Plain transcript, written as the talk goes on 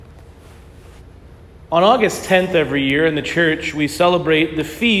On August 10th every year in the church, we celebrate the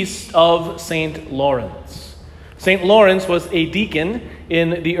feast of St. Lawrence. St. Lawrence was a deacon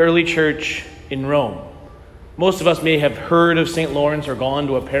in the early church in Rome. Most of us may have heard of St. Lawrence or gone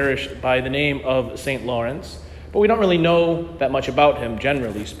to a parish by the name of St. Lawrence, but we don't really know that much about him,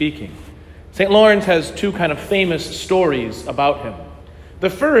 generally speaking. St. Lawrence has two kind of famous stories about him. The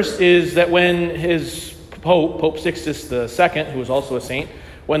first is that when his Pope Sixtus II, who was also a saint,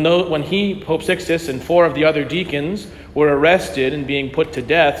 when Pope Sixtus and four of the other deacons were arrested and being put to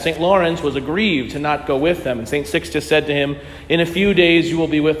death, St. Lawrence was aggrieved to not go with them. And St. Sixtus said to him, "In a few days you will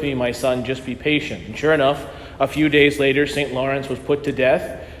be with me, my son, just be patient." And sure enough, a few days later, St. Lawrence was put to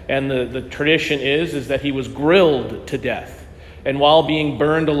death. And the tradition is that he was grilled to death. And while being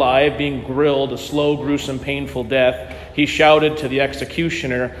burned alive, being grilled, a slow, gruesome, painful death, he shouted to the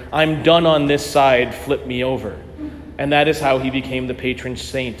executioner, "I'm done on this side, flip me over." And that is how he became the patron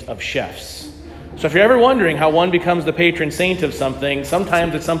saint of chefs. So if you're ever wondering how one becomes the patron saint of something,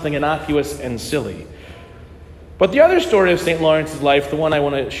 sometimes it's something innocuous and silly. But the other story of St. Lawrence's life, the one I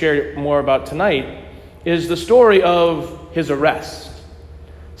want to share more about tonight, is the story of his arrest.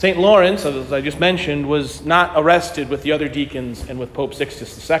 St. Lawrence, as I just mentioned, was not arrested with the other deacons and with Pope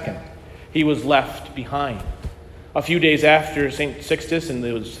Sixtus II. He was left behind. A few days after St. Sixtus and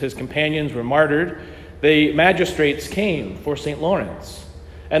his companions were martyred, the magistrates came for St. Lawrence.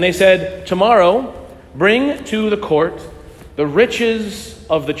 And they said, "Tomorrow, bring to the court the riches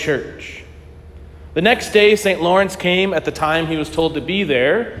of the church." The next day, St. Lawrence came at the time he was told to be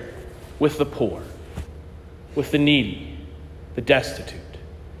there with the poor, with the needy, the destitute,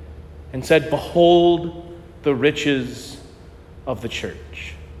 and said, "Behold the riches of the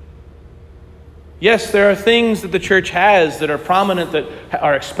church." Yes, there are things that the church has that are prominent, that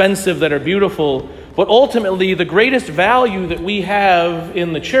are expensive, that are beautiful, but ultimately the greatest value that we have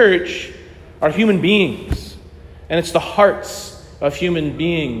in the church are human beings. And it's the hearts of human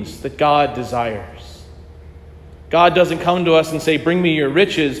beings that God desires. God doesn't come to us and say, "Bring me your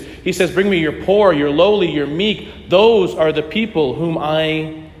riches." He says, "Bring me your poor, your lowly, your meek. Those are the people whom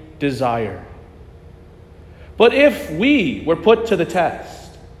I desire." But if we were put to the test,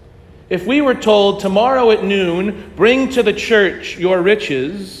 if we were told tomorrow at noon, "Bring to the church your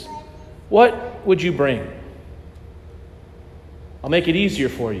riches," what would you bring? I'll make it easier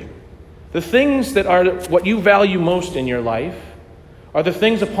for you. The things that are what you value most in your life are the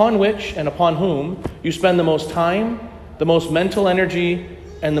things upon which and upon whom you spend the most time, the most mental energy,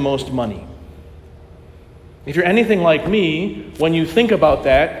 and the most money. If you're anything like me, when you think about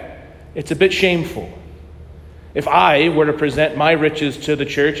that, it's a bit shameful. If I were to present my riches to the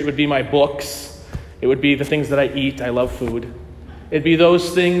church, it would be my books. It would be the things that I eat. I love food. It'd be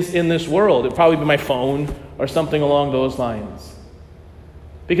those things in this world. It'd probably be my phone or something along those lines.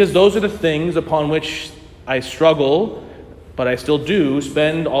 Because those are the things upon which I struggle, but I still do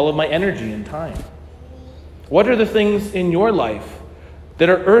spend all of my energy and time. What are the things in your life that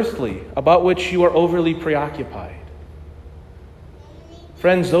are earthly, about which you are overly preoccupied?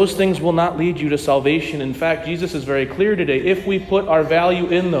 Friends, those things will not lead you to salvation. In fact, Jesus is very clear today. If we put our value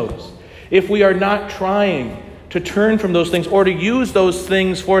in those, if we are not trying to turn from those things or to use those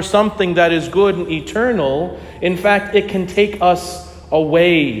things for something that is good and eternal, in fact, it can take us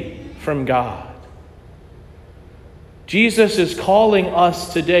away from God. Jesus is calling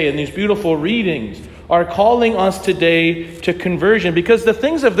us today, and these beautiful readings are calling us today to conversion, because the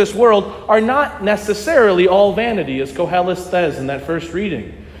things of this world are not necessarily all vanity, as Koheles says in that first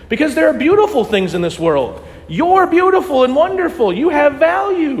reading. Because there are beautiful things in this world. You're beautiful and wonderful. You have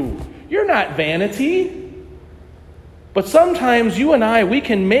value. You're not vanity. But sometimes you and I, we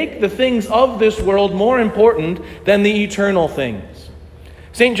can make the things of this world more important than the eternal things.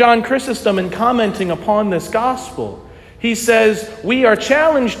 St. John Chrysostom, in commenting upon this gospel, he says, we are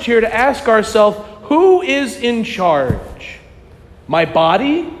challenged here to ask ourselves, who is in charge? My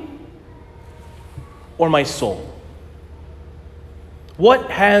body or my soul?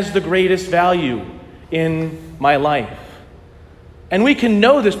 What has the greatest value in my life? And we can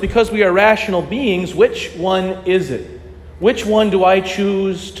know this because we are rational beings. Which one is it? Which one do I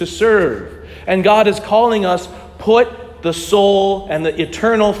choose to serve? And God is calling us, put the soul and the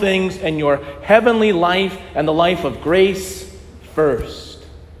eternal things and your heavenly life and the life of grace first.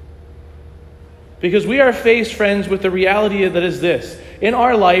 Because we are faced, friends, with the reality that is this. In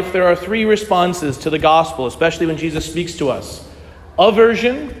our life, there are three responses to the gospel, especially when Jesus speaks to us.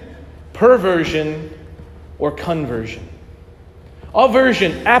 Aversion, perversion, or conversion.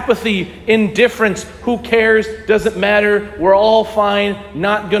 Aversion, apathy, indifference, who cares, doesn't matter, we're all fine,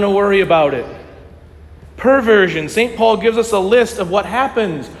 not going to worry about it. Perversion, St. Paul gives us a list of what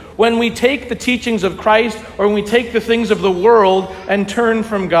happens when we take the teachings of Christ or when we take the things of the world and turn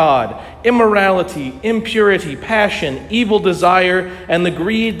from God. Immorality, impurity, passion, evil desire, and the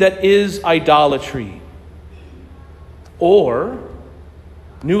greed that is idolatry. Or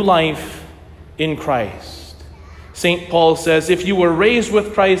new life in Christ. St. Paul says, if you were raised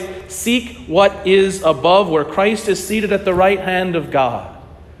with Christ, seek what is above, where Christ is seated at the right hand of God.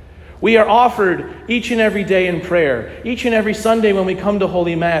 We are offered each and every day in prayer, each and every Sunday when we come to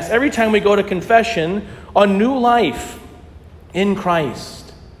Holy Mass, every time we go to confession, a new life in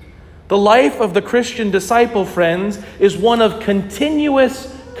Christ. The life of the Christian disciple, friends, is one of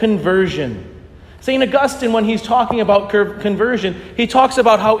continuous conversion. St. Augustine, when he's talking about conversion, he talks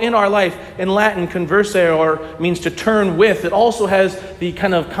about how in our life, in Latin, conversare means to turn with. It also has the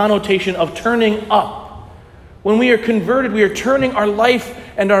kind of connotation of turning up. When we are converted, we are turning our life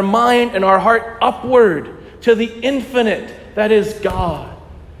and our mind and our heart upward to the infinite that is God.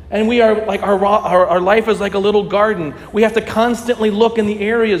 And we are like our life is like a little garden. We have to constantly look in the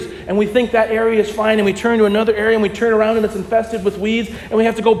areas, and we think that area is fine, and we turn to another area, and we turn around, and it's infested with weeds, and we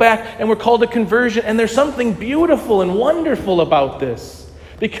have to go back, and we're called to conversion. And there's something beautiful and wonderful about this,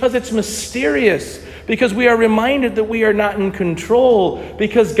 because it's mysterious, because we are reminded that we are not in control,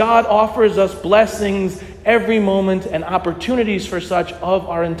 because God offers us blessings every moment and opportunities for such of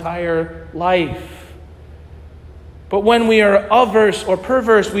our entire life. But when we are averse or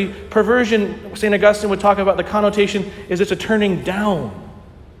perverse, perversion, St. Augustine would talk about the connotation, is it's a turning down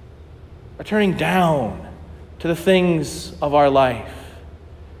to the things of our life.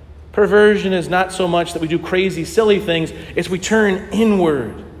 Perversion is not so much that we do crazy, silly things, it's we turn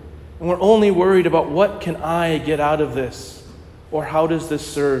inward, and we're only worried about what can I get out of this, or how does this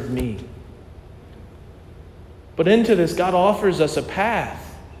serve me? But into this, God offers us a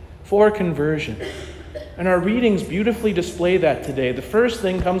path for conversion. And our readings beautifully display that today. The first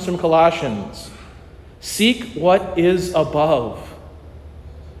thing comes from Colossians. Seek what is above.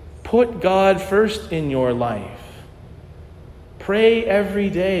 Put God first in your life. Pray every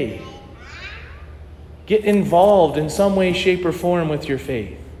day. Get involved in some way, shape, or form with your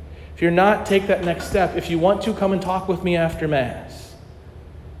faith. If you're not, take that next step. If you want to, come and talk with me after Mass.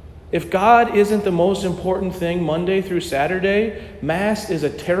 If God isn't the most important thing Monday through Saturday, Mass is a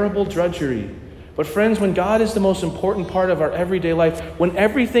terrible drudgery. But friends, when God is the most important part of our everyday life, when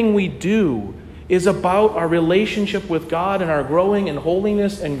everything we do is about our relationship with God and our growing in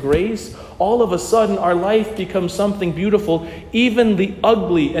holiness and grace, all of a sudden our life becomes something beautiful, even the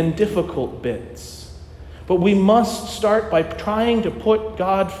ugly and difficult bits. But we must start by trying to put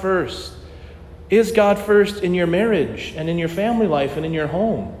God first. Is God first in your marriage and in your family life and in your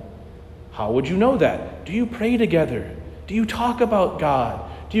home? How would you know that? Do you pray together? Do you talk about God?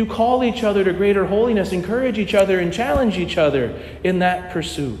 Do you call each other to greater holiness, encourage each other, and challenge each other in that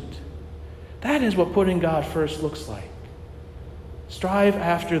pursuit? That is what putting God first looks like. Strive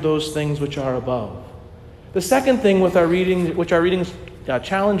after those things which are above. The second thing which our readings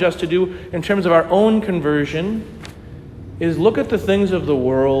challenge us to do in terms of our own conversion is look at the things of the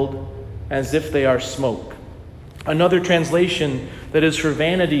world as if they are smoke. Another translation that is for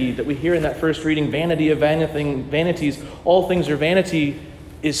vanity that we hear in that first reading, vanity of vanities, all things are vanity,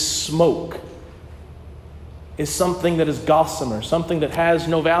 is smoke, is something that is gossamer, something that has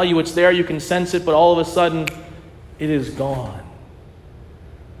no value. It's there, you can sense it, but all of a sudden, it is gone.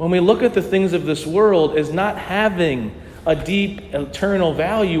 When we look at the things of this world as not having a deep, eternal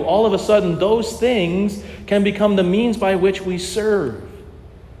value, all of a sudden, those things can become the means by which we serve.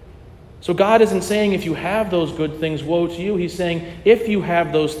 So God isn't saying if you have those good things, woe to you. He's saying if you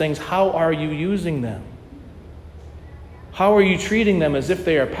have those things, how are you using them? How are you treating them as if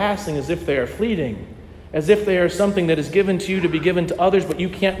they are passing, as if they are fleeting, as if they are something that is given to you to be given to others, but you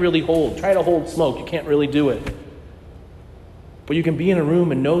can't really hold? Try to hold smoke. You can't really do it. But you can be in a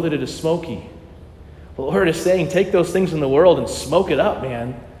room and know that it is smoky. The Lord is saying, take those things in the world and smoke it up,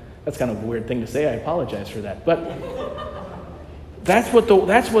 man. That's kind of a weird thing to say. I apologize for that. But that's what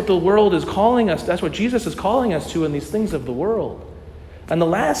the world is calling us. That's what Jesus is calling us to in these things of the world. And the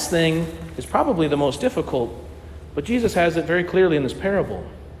last thing is probably the most difficult, but Jesus has it very clearly in this parable.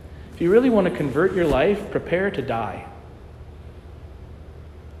 If you really want to convert your life, prepare to die.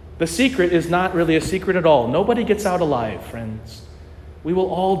 The secret is not really a secret at all. Nobody gets out alive, friends. We will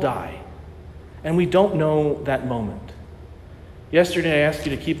all die. And we don't know that moment. Yesterday, I asked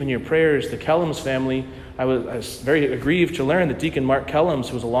you to keep in your prayers the Kellums family. I was very aggrieved to learn that Deacon Mark Kellums,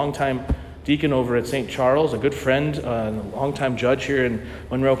 who was a longtime deacon over at St. Charles, a good friend, and a longtime judge here in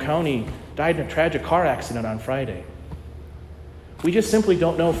Monroe County, died in a tragic car accident on Friday. We just simply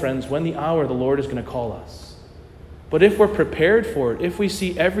don't know, friends, when the hour the Lord is going to call us. But if we're prepared for it, if we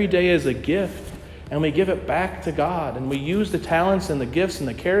see every day as a gift and we give it back to God and we use the talents and the gifts and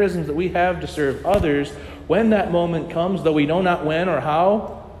the charisms that we have to serve others, when that moment comes, though we know not when or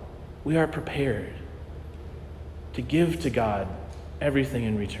how, we are prepared to give to God everything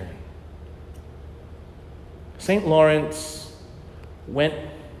in return. St. Lawrence went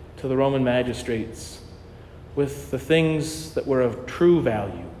to the Roman magistrates with the things that were of true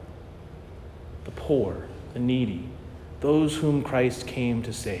value: the poor, the needy, those whom Christ came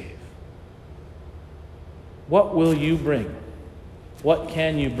to save. What will you bring? What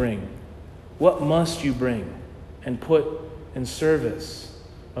can you bring? What must you bring and put in service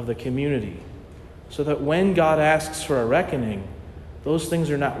of the community, so that when God asks for a reckoning, those things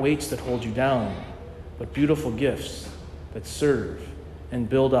are not weights that hold you down, but beautiful gifts that serve and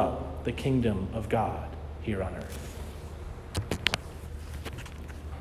build up the kingdom of God here on earth?